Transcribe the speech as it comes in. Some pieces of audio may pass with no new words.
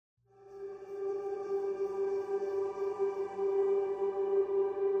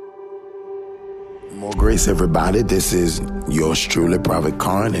More grace, everybody. This is yours truly, Prophet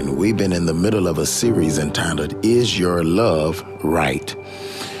Karn, and we've been in the middle of a series entitled, Is Your Love Right?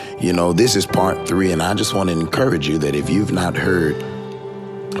 You know, this is part 3, and I just want to encourage you that if you've not heard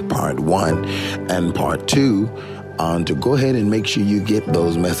part 1 and part 2, to go ahead and make sure you get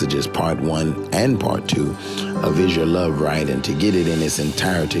those messages, part 1 and part 2 of Is Your Love Right? And to get it in its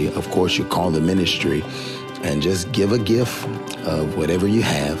entirety, of course, you call the ministry and just give a gift of whatever you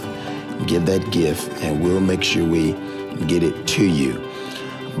have. Give that gift, and we'll make sure we get it to you.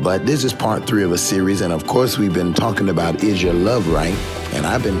 But this is part 3 of a series, and of course, we've been talking about Is Your Love Right? And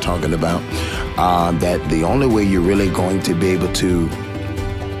I've been talking about that the only way you're really going to be able to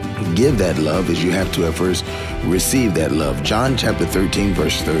give that love is you have to at first receive that love. John chapter 13,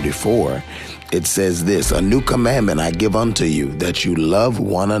 verse 34, it says this, "A new commandment I give unto you, that you love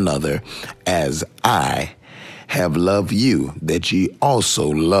one another as I have loved you, that ye also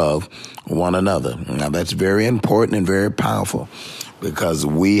love one another." Now that's very important and very powerful, because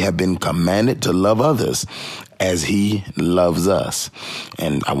we have been commanded to love others as he loves us.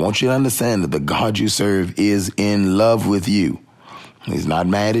 And I want you to understand that the God you serve is in love with you. He's not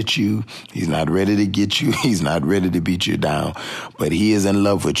mad at you. He's not ready to get you. He's not ready to beat you down, but he is in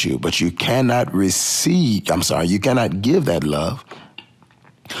love with you. But you cannot you cannot give that love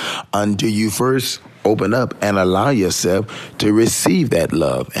until you first open up and allow yourself to receive that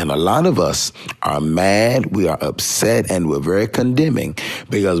love. And a lot of us are mad, we are upset, and we're very condemning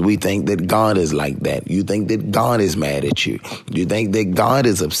because we think that God is like that. You think that God is mad at you. You think that God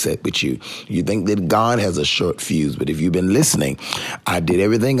is upset with you. You think that God has a short fuse. But if you've been listening, I did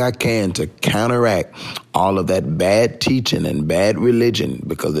everything I can to counteract all of that bad teaching and bad religion,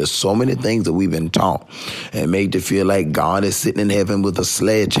 because there's so many things that we've been taught and made to feel like God is sitting in heaven with a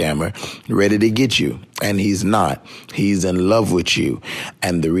sledgehammer ready to get you. And he's not. He's in love with you.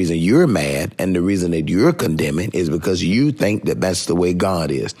 And the reason you're mad and the reason that you're condemning is because you think that that's the way God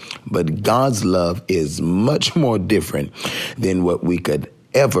is. But God's love is much more different than what we could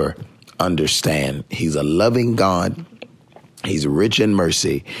ever understand. He's a loving God. He's rich in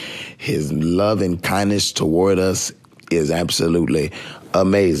mercy. His love and kindness toward us is absolutely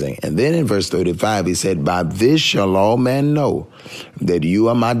amazing. And then in verse 35, he said, "By this shall all men know that you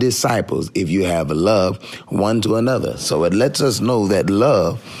are my disciples, if you have love one to another." So it lets us know that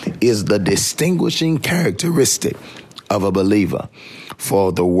love is the distinguishing characteristic of a believer,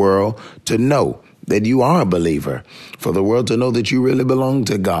 for the world to know that you are a believer, for the world to know that you really belong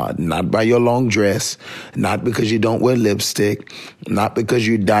to God, not by your long dress, not because you don't wear lipstick, not because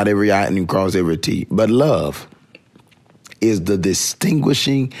you dot every I and you cross every T, but love is the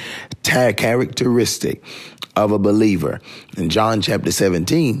distinguishing characteristic of a believer. In John chapter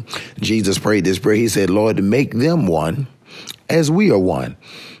 17, Jesus prayed this prayer. He said, "Lord, make them one as we are one."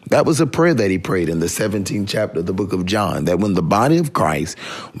 That was a prayer that he prayed in the 17th chapter of the book of John, that when the body of Christ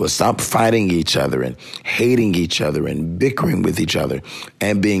will stop fighting each other and hating each other and bickering with each other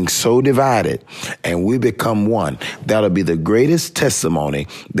and being so divided, and we become one, that'll be the greatest testimony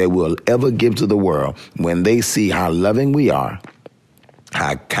that we'll ever give to the world when they see how loving we are,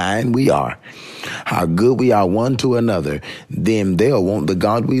 how kind we are, how good we are one to another. Then they'll want the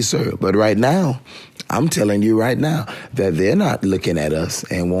God we serve. But right now, I'm telling you right now that they're not looking at us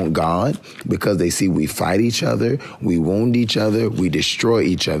and want God, because they see we fight each other, we wound each other, we destroy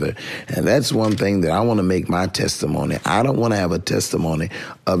each other. And that's one thing that I want to make my testimony. I don't want to have a testimony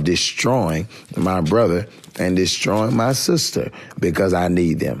of destroying my brother and destroying my sister because I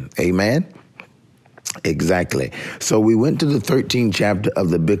need them. Amen? Exactly. So we went to the 13th chapter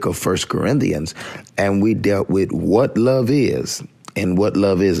of the book of 1 Corinthians, and we dealt with what love is and what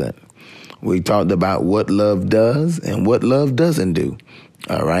love isn't. We talked about what love does and what love doesn't do.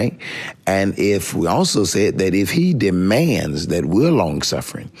 All right. And if we also said that if he demands that we're long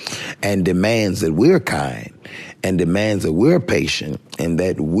suffering and demands that we're kind and demands that we're patient and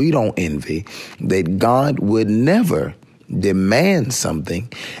that we don't envy, that God would never demand something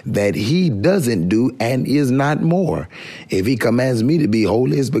that he doesn't do and is not more. If he commands me to be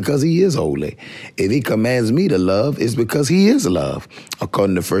holy, it's because he is holy. If he commands me to love, it's because he is love.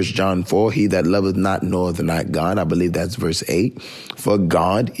 According to 1 John 4, he that loveth not knoweth not God. I believe that's verse 8. For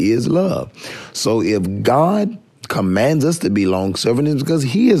God is love. So if God commands us to be long-suffering, it's because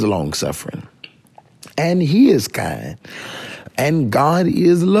he is long-suffering and he is kind. And God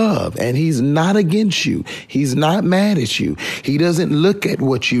is love, and he's not against you. He's not mad at you. He doesn't look at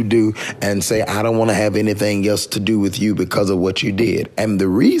what you do and say, I don't want to have anything else to do with you because of what you did. And the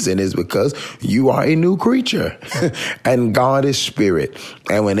reason is because you are a new creature and God is spirit.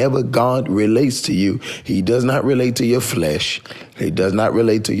 And whenever God relates to you, he does not relate to your flesh. He does not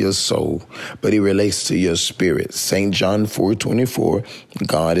relate to your soul, but he relates to your spirit. St. John 4:24,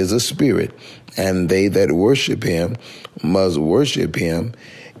 God is a spirit, and they that worship him must worship him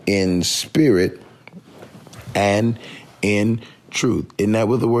in spirit and in truth. Isn't that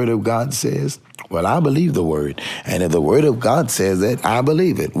what the word of God says? Well, I believe the word. And if the word of God says that, I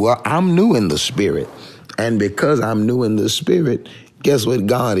believe it. Well, I'm new in the spirit. And because I'm new in the spirit, guess what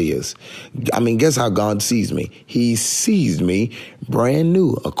God is? Guess how God sees me? He sees me brand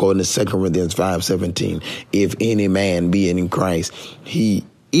new, according to 2 Corinthians 5:17. If any man be in Christ, he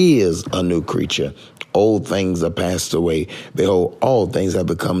is a new creature. Old things are passed away. Behold, all things have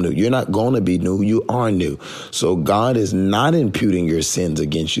become new. You're not going to be new. You are new. So God is not imputing your sins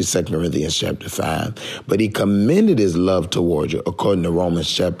against you, 2 Corinthians chapter 5, but he commended his love toward you, according to Romans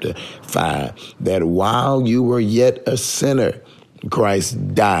chapter 5, that while you were yet a sinner,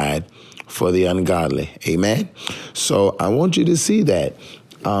 Christ died for the ungodly. Amen. So I want you to see that.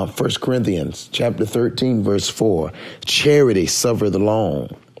 1 Corinthians chapter 13, verse 4, charity suffereth long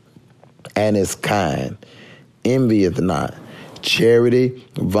and is kind, envieth not. Charity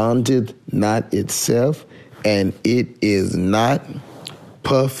vaunteth not itself, and it is not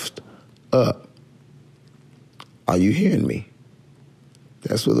puffed up. Are you hearing me?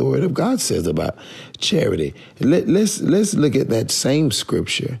 That's what the word of God says about charity. Let's look at that same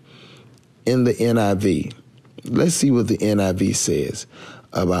scripture in the NIV. Let's see what the NIV says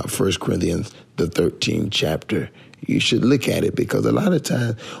about 1 Corinthians, the 13th chapter. You should look at it, because a lot of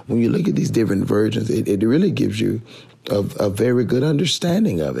times when you look at these different versions, it really gives you a very good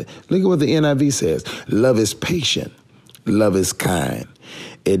understanding of it. Look at what the NIV says. Love is patient. Love is kind.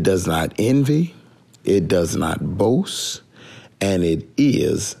 It does not envy. It does not boast. And it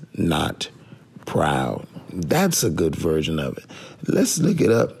is not proud. That's a good version of it. Let's look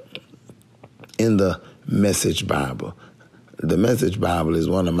it up in the Message Bible. The Message Bible is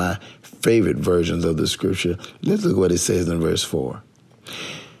one of my favorite versions of the scripture. Let's look what it says in verse 4.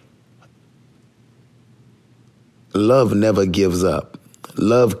 Love never gives up.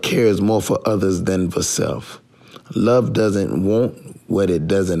 Love cares more for others than for self. Love doesn't want what it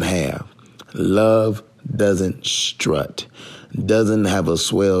doesn't have. Love doesn't strut, doesn't have a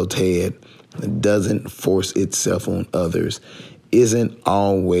swelled head, doesn't force itself on others, isn't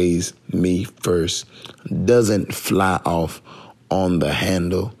always me first, doesn't fly off on the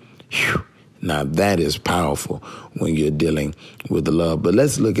handle. Whew. Now that is powerful when you're dealing with the love. But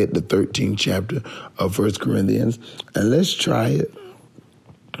let's look at the 13th chapter of 1 Corinthians, and let's try it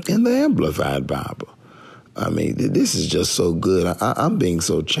in the Amplified Bible. This is just so good. I'm being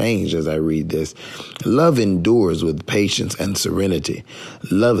so changed as I read this. Love endures with patience and serenity.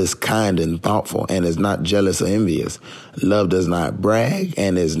 Love is kind and thoughtful and is not jealous or envious. Love does not brag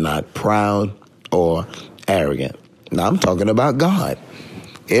and is not proud or arrogant. Now I'm talking about God.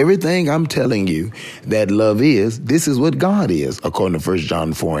 Everything I'm telling you that love is, this is what God is, according to 1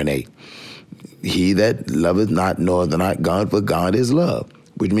 John 4:8. He that loveth not knoweth not God, for God is love.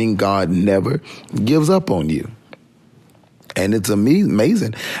 Which means God never gives up on you. And it's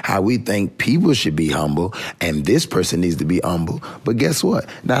amazing how we think people should be humble and this person needs to be humble. But guess what?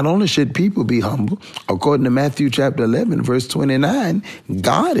 Not only should people be humble, according to Matthew chapter 11, verse 29,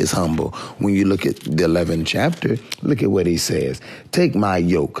 God is humble. When you look at the 11th chapter, look at what he says. Take my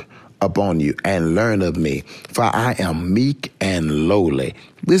yoke upon you and learn of me, for I am meek and lowly.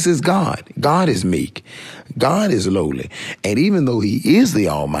 This is God. God is meek. God is lowly. And even though he is the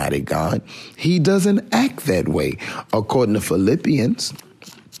Almighty God, he doesn't act that way. According to Philippians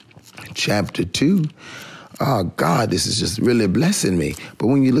chapter 2, oh God, this is just really blessing me. But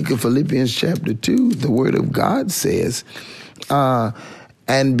when you look at Philippians chapter 2, the word of God says, verse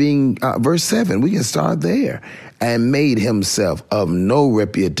 7, we can start there. And made himself of no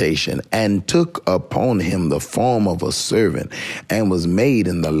reputation, and took upon him the form of a servant, and was made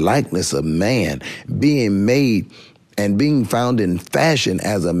in the likeness of man. Being made and being found in fashion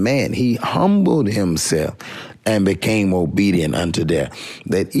as a man, he humbled himself and became obedient unto death.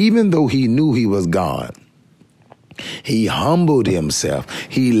 That even though he knew he was God, he humbled himself.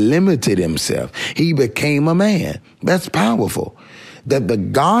 He limited himself. He became a man. That's powerful. That the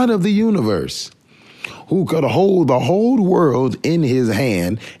God of the universe, who could hold the whole world in his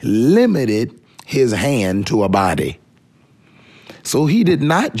hand, limited his hand to a body. So he did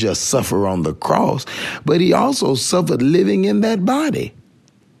not just suffer on the cross, but he also suffered living in that body.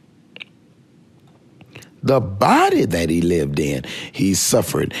 The body that he lived in, he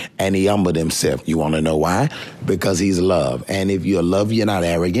suffered and he humbled himself. You want to know why? Because he's love. And if you're love, you're not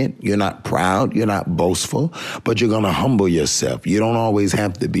arrogant, you're not proud, you're not boastful, but you're going to humble yourself. You don't always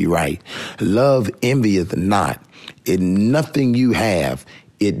have to be right. Love envieth not. In nothing you have,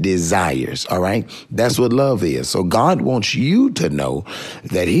 it desires, all right? That's what love is. So God wants you to know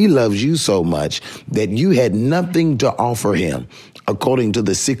that he loves you so much that you had nothing to offer him. According to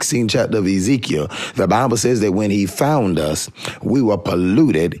the 16th chapter of Ezekiel, the Bible says that when he found us, we were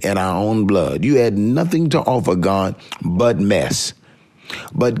polluted in our own blood. You had nothing to offer God but mess.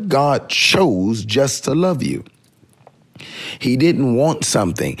 But God chose just to love you. He didn't want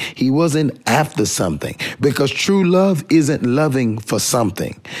something. He wasn't after something, because true love isn't loving for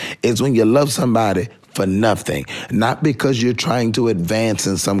something. It's when you love somebody for nothing, not because you're trying to advance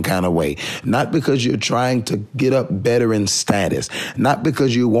in some kind of way, not because you're trying to get up better in status, not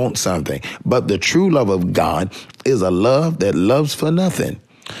because you want something, but the true love of God is a love that loves for nothing.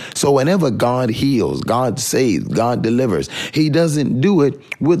 So whenever God heals, God saves, God delivers, he doesn't do it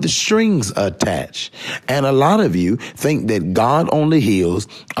with the strings attached. And a lot of you think that God only heals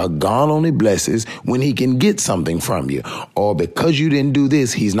or God only blesses when he can get something from you. Or because you didn't do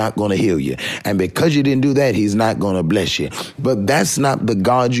this, he's not going to heal you. And because you didn't do that, he's not going to bless you. But that's not the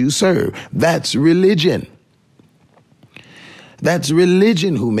God you serve. That's religion. That's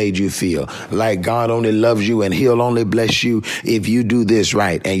religion who made you feel like God only loves you and he'll only bless you if you do this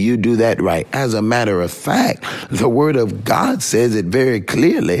right and you do that right. As a matter of fact, the word of God says it very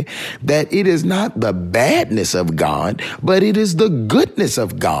clearly that it is not the badness of God, but it is the goodness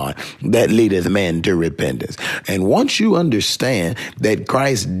of God that leadeth man to repentance. And once you understand that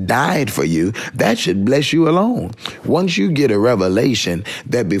Christ died for you, that should bless you alone. Once you get a revelation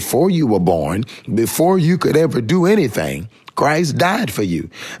that before you were born, before you could ever do anything, Christ died for you,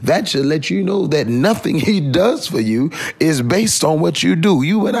 that should let you know that nothing he does for you is based on what you do.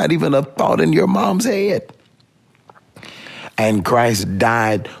 You were not even a thought in your mom's head. And Christ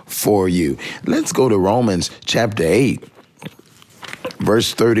died for you. Let's go to Romans chapter 8,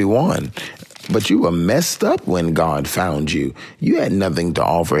 verse 31. But you were messed up when God found you. You had nothing to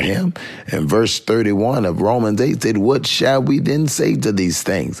offer him. And verse 31 of Romans 8 said, what shall we then say to these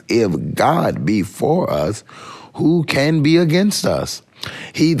things? If God be for us, who can be against us?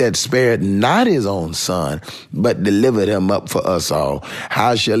 He that spared not his own son, but delivered him up for us all,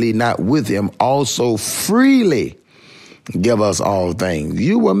 how shall he not with him also freely give us all things?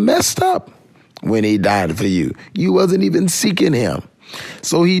 You were messed up when he died for you. You wasn't even seeking him.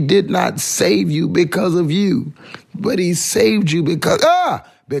 So he did not save you because of you, but he saved you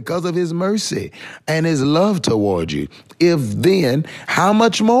because of his mercy and his love toward you. If then, how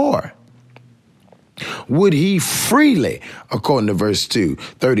much more would he freely, according to verse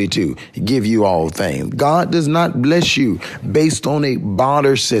 32, give you all things? God does not bless you based on a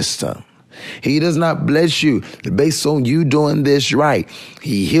barter system. He does not bless you based on you doing this right.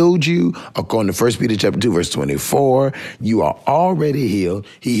 He healed you, according to 1 Peter chapter 2, verse 24. You are already healed.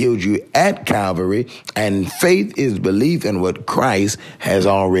 He healed you at Calvary, and faith is belief in what Christ has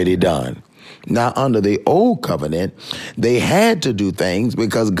already done. Now, under the old covenant, they had to do things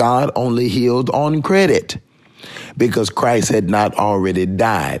because God only healed on credit, because Christ had not already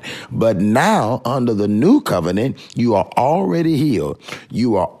died. But now, under the new covenant, you are already healed.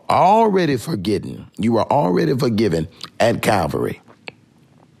 You are already forgiven. You are already forgiven at Calvary.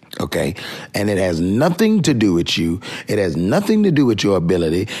 Okay, and it has nothing to do with you. It has nothing to do with your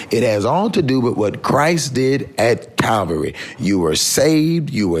ability. It has all to do with what Christ did at Calvary. You were saved,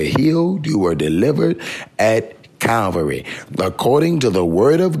 you were healed, you were delivered at Calvary. According to the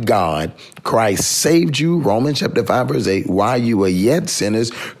word of God, Christ saved you. Romans chapter 5, verse 8, while you were yet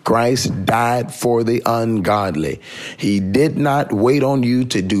sinners, Christ died for the ungodly. He did not wait on you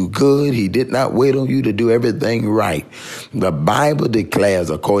to do good. He did not wait on you to do everything right. The Bible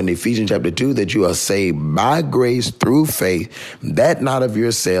declares, according to Ephesians chapter 2, that you are saved by grace through faith, that not of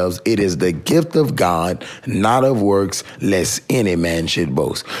yourselves. It is the gift of God, not of works, lest any man should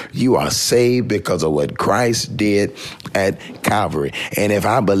boast. You are saved because of what Christ did at Calvary. And if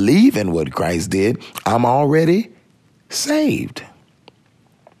I believe in what Christ did, I'm already saved.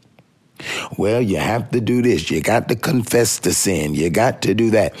 Well, you have to do this. You got to confess the sin. You got to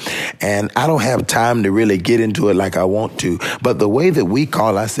do that. And I don't have time to really get into it like I want to. But the way that we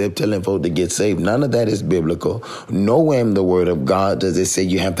call ourselves telling folk to get saved, none of that is biblical. Nowhere in the Word of God does it say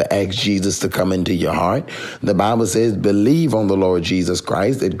you have to ask Jesus to come into your heart. The Bible says, believe on the Lord Jesus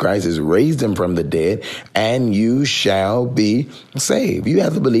Christ, that Christ has raised him from the dead, and you shall be saved. You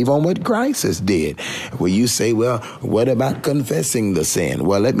have to believe on what Christ has did. Well, you say, well, what about confessing the sin?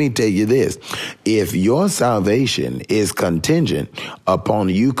 Well, let me tell you this. If your salvation is contingent upon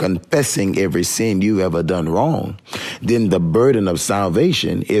you confessing every sin you've ever done wrong, then the burden of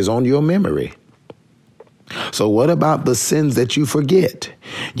salvation is on your memory. So what about the sins that you forget?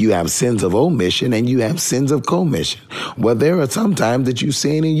 You have sins of omission and you have sins of commission. Well, there are some times that you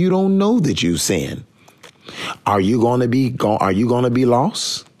sin and you don't know that you sin. Are you going to be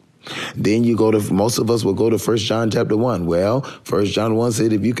lost? Then most of us will go to 1 John chapter 1. Well, 1 John 1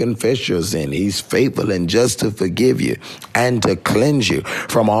 said, if you confess your sin, he's faithful and just to forgive you and to cleanse you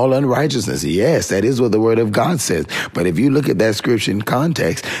from all unrighteousness. Yes, that is what the Word of God says. But if you look at that scripture in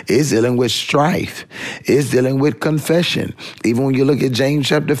context, it's dealing with strife. It's dealing with confession. Even when you look at James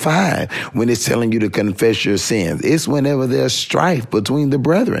chapter 5, when it's telling you to confess your sins, it's whenever there's strife between the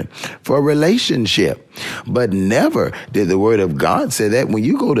brethren for a relationship. But never did the Word of God say that. When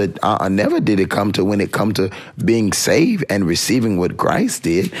you go to, never did it come to when it come to being saved and receiving what Christ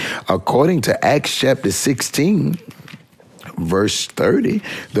did. According to Acts chapter 16, verse 30,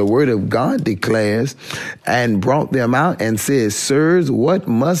 the Word of God declares, and brought them out and says, sirs, what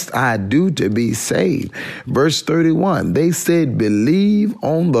must I do to be saved? Verse 31, they said, believe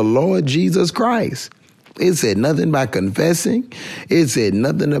on the Lord Jesus Christ. It said nothing about confessing. It said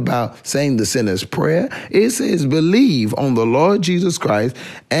nothing about saying the sinner's prayer. It says, believe on the Lord Jesus Christ,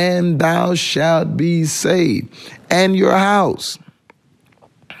 and thou shalt be saved, and your house.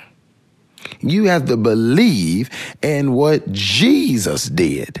 You have to believe in what Jesus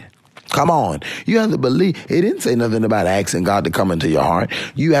did. Come on. You have to believe. It didn't say nothing about asking God to come into your heart.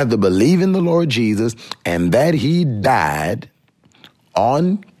 You have to believe in the Lord Jesus and that he died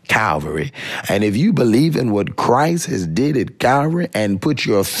on Calvary. And if you believe in what Christ has did at Calvary and put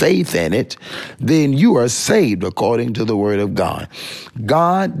your faith in it, then you are saved according to the Word of God.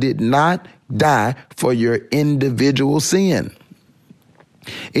 God did not die for your individual sin.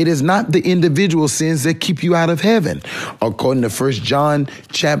 It is not the individual sins that keep you out of heaven. According to 1 John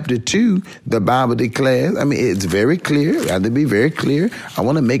chapter 2, the Bible declares, it's very clear. I have to be very clear. I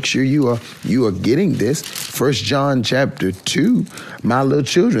want to make sure you are getting this. 1 John chapter 2, my little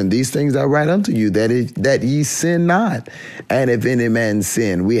children, these things I write unto you, that ye sin not. And if any man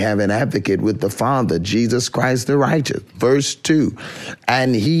sin, we have an advocate with the Father, Jesus Christ the righteous. Verse 2,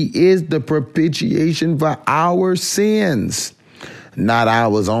 and he is the propitiation for our sins. Not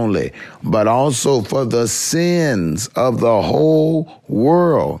ours only, but also for the sins of the whole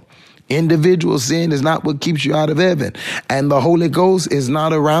world. Individual sin is not what keeps you out of heaven. And the Holy Ghost is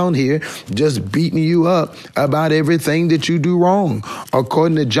not around here just beating you up about everything that you do wrong.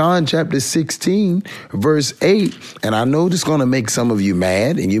 According to John chapter 16, verse 8, and I know this is going to make some of you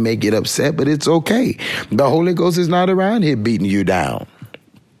mad and you may get upset, but it's okay. The Holy Ghost is not around here beating you down.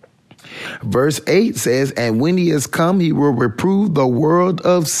 Verse 8 says, and when he has come, he will reprove the world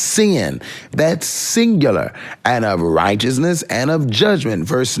of sin. That's singular. And of righteousness and of judgment.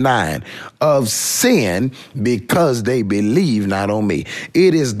 Verse 9, of sin because they believe not on me.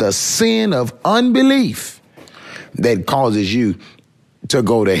 It is the sin of unbelief that causes you to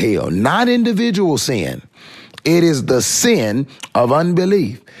go to hell, not individual sin. It is the sin of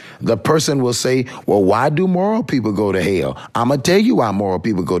unbelief. The person will say, well, why do moral people go to hell? I'm going to tell you why moral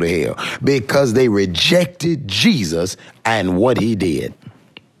people go to hell. Because they rejected Jesus and what he did.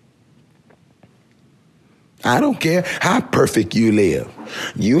 I don't care how perfect you live.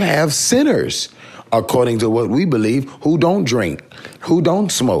 You have sinners, according to what we believe, who don't drink, who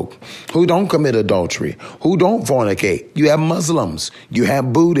don't smoke, who don't commit adultery, who don't fornicate. You have Muslims, you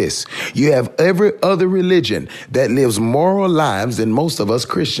have Buddhists, you have every other religion that lives moral lives than most of us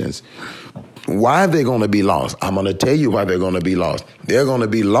Christians. Why are they going to be lost? I'm going to tell you why they're going to be lost. They're going to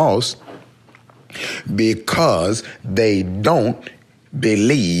be lost because they don't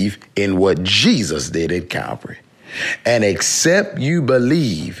believe in what Jesus did at Calvary. And except you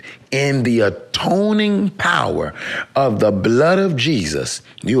believe in the atoning power of the blood of Jesus,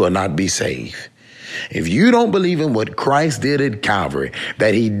 you will not be saved. If you don't believe in what Christ did at Calvary,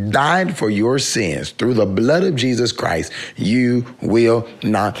 that he died for your sins through the blood of Jesus Christ, you will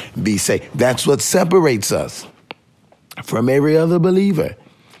not be saved. That's what separates us from every other believer.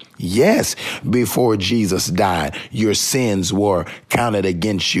 Yes, before Jesus died, your sins were counted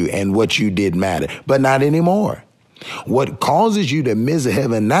against you and what you did mattered, but not anymore. What causes you to miss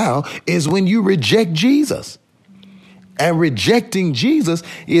heaven now is when you reject Jesus. And rejecting Jesus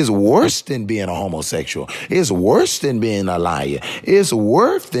is worse than being a homosexual. It's worse than being a liar. It's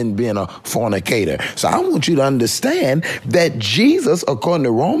worse than being a fornicator. So I want you to understand that Jesus, according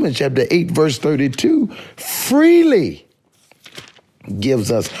to Romans chapter 8, verse 32, freely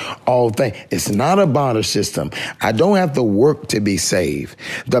gives us all things. It's not a barter system. I don't have to work to be saved.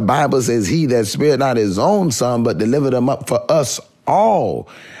 The Bible says, he that spared not his own son, but delivered him up for us all,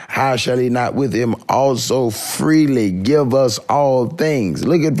 how shall he not with him also freely give us all things?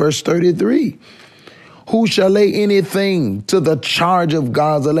 Look at verse 33. Who shall lay anything to the charge of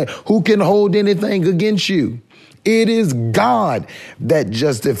God's elect? Who can hold anything against you? It is God that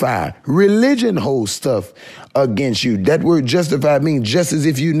justifies. Religion holds stuff against you. That word justify means just as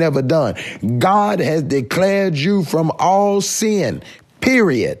if you never done. God has declared you from all sin,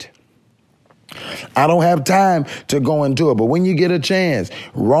 period. I don't have time to go into it, but when you get a chance,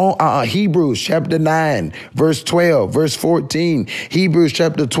 Hebrews chapter 9, verse 12, verse 14, Hebrews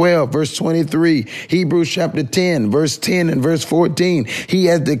chapter 12, verse 23, Hebrews chapter 10, verse 10 and verse 14. He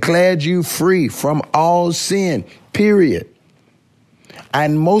has declared you free from all sin, period.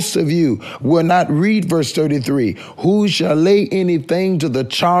 And most of you will not read verse 33. Who shall lay anything to the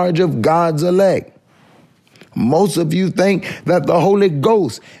charge of God's elect? Most of you think that the Holy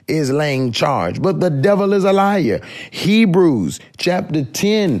Ghost is laying charge, but the devil is a liar. Hebrews chapter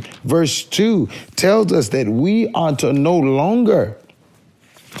 10, verse 2 tells us that we are to no longer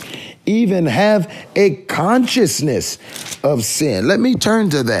even have a consciousness of sin. Let me turn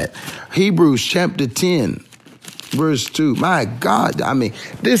to that. Hebrews chapter 10. Verse 2, my God, I mean,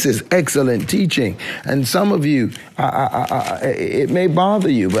 this is excellent teaching. And some of you, it may bother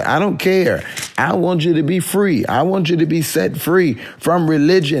you, but I don't care. I want you to be free. I want you to be set free from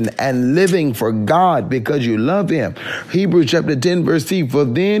religion and living for God because you love him. Hebrews chapter 10, verse 3, for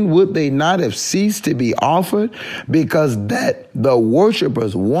then would they not have ceased to be offered, because that the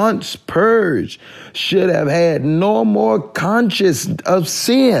worshipers once purged should have had no more conscience of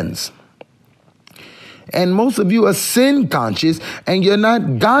sins. And most of you are sin conscious and you're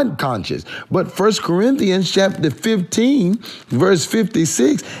not God conscious. But 1 Corinthians chapter 15, verse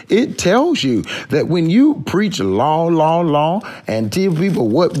 56, it tells you that when you preach law, and tell people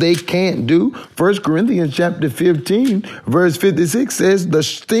what they can't do, 1 Corinthians chapter 15, verse 56 says the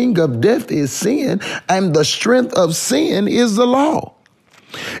sting of death is sin and the strength of sin is the law.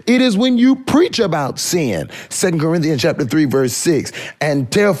 It is when you preach about sin, 2 Corinthians chapter 3, verse 6, and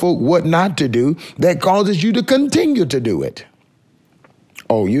tell folk what not to do, that causes you to continue to do it.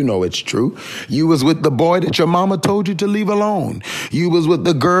 Oh, you know it's true. You was with the boy that your mama told you to leave alone. You was with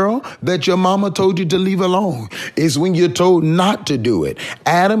the girl that your mama told you to leave alone. It's when you're told not to do it.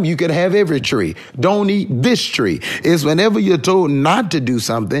 Adam, you can have every tree. Don't eat this tree. It's whenever you're told not to do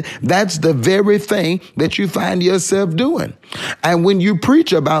something, that's the very thing that you find yourself doing. And when you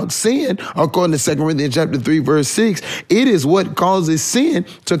preach about sin, according to 2 Corinthians chapter 3, verse 6, it is what causes sin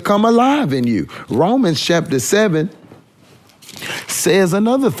to come alive in you. Romans chapter 7 says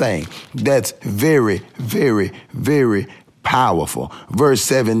another thing that's very, very, very powerful. Verse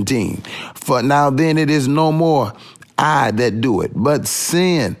 17, for now then it is no more I that do it, but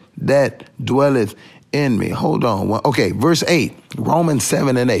sin that dwelleth in me. Hold on. Okay, verse 8, Romans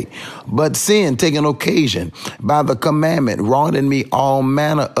 7 and 8. But sin, taking occasion by the commandment, wrought in me all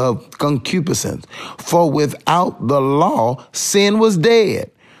manner of concupiscence. For without the law, sin was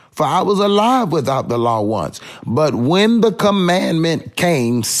dead. For I was alive without the law once. But when the commandment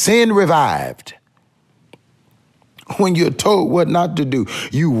came, sin revived. When you're told what not to do,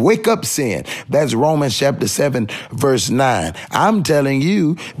 you wake up sin. That's Romans chapter 7, verse 9. I'm telling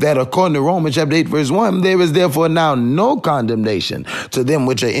you that according to Romans chapter 8, verse 1, there is therefore now no condemnation to them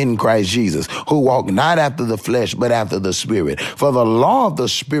which are in Christ Jesus, who walk not after the flesh, but after the Spirit. For the law of the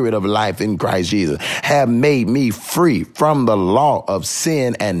Spirit of life in Christ Jesus have made me free from the law of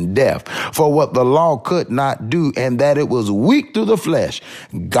sin and death. For what the law could not do, and that it was weak through the flesh,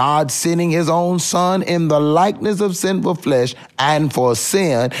 God sending his own Son in the likeness of sinful flesh, and for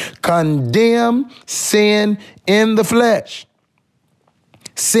sin, condemn sin in the flesh.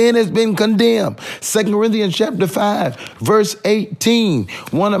 Sin has been condemned. 2 Corinthians chapter 5, verse 18,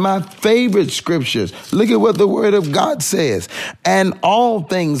 one of my favorite scriptures. Look at what the word of God says. And all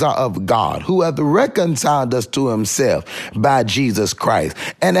things are of God, who hath reconciled us to himself by Jesus Christ,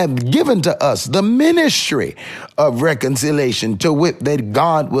 and have given to us the ministry of reconciliation, to wit, that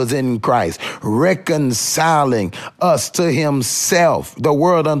God was in Christ, reconciling us to himself, the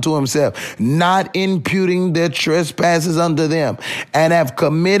world unto himself, not imputing their trespasses unto them, and have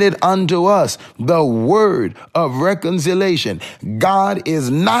committed unto us the word of reconciliation. God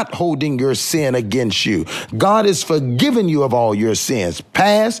is not holding your sin against you. God is forgiving you of all your sins,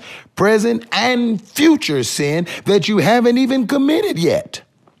 past, present, and future sin that you haven't even committed yet.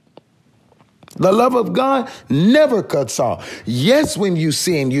 The love of God never cuts off. Yes, when you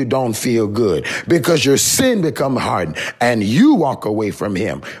sin, you don't feel good because your sin becomes hardened and you walk away from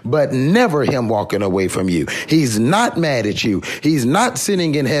him, but never him walking away from you. He's not mad at you. He's not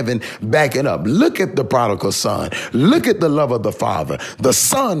sitting in heaven backing up. Look at the prodigal son. Look at the love of the father. The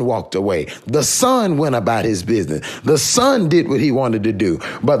son walked away. The son went about his business. The son did what he wanted to do,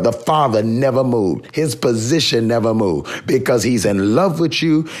 but the father never moved. His position never moved because he's in love with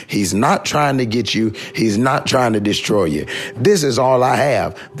you. He's not trying to get you. He's not trying to destroy you. This is all I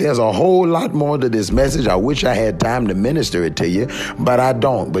have. There's a whole lot more to this message. I wish I had time to minister it to you, but I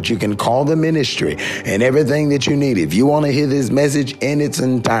don't. But you can call the ministry and everything that you need. If you want to hear this message in its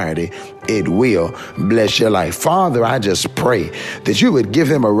entirety, it will bless your life. Father, I just pray that you would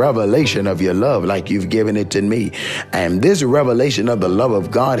give him a revelation of your love like you've given it to me. And this revelation of the love of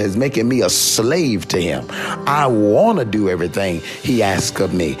God has making me a slave to him. I want to do everything he asks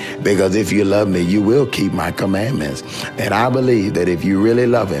of me, because if you love me, you will keep my commandments. And I believe that if you really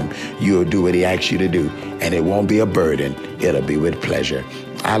love him, you'll do what he asks you to do. And it won't be a burden. It'll be with pleasure.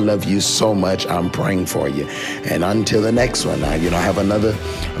 I love you so much. I'm praying for you. And until the next one, I have another,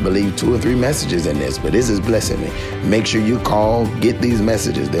 I believe, 2 or 3 messages in this, but this is blessing me. Make sure you call, get these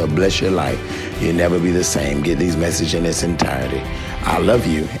messages. They'll bless your life. You'll never be the same. Get these messages in its entirety. I love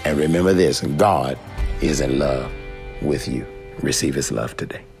you. And remember this, God is in love with you. Receive his love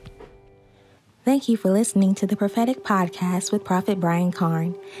today. Thank you for listening to the Prophetic Podcast with Prophet Brian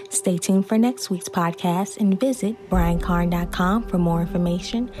Carn. Stay tuned for next week's podcast and visit briancarn.com for more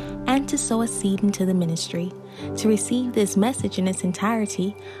information and to sow a seed into the ministry. To receive this message in its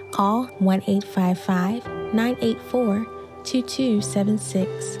entirety, call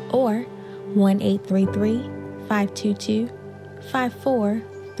 1-855-984-2276 or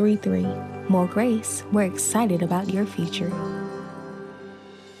 1-833-522-5433. More grace. We're excited about your future.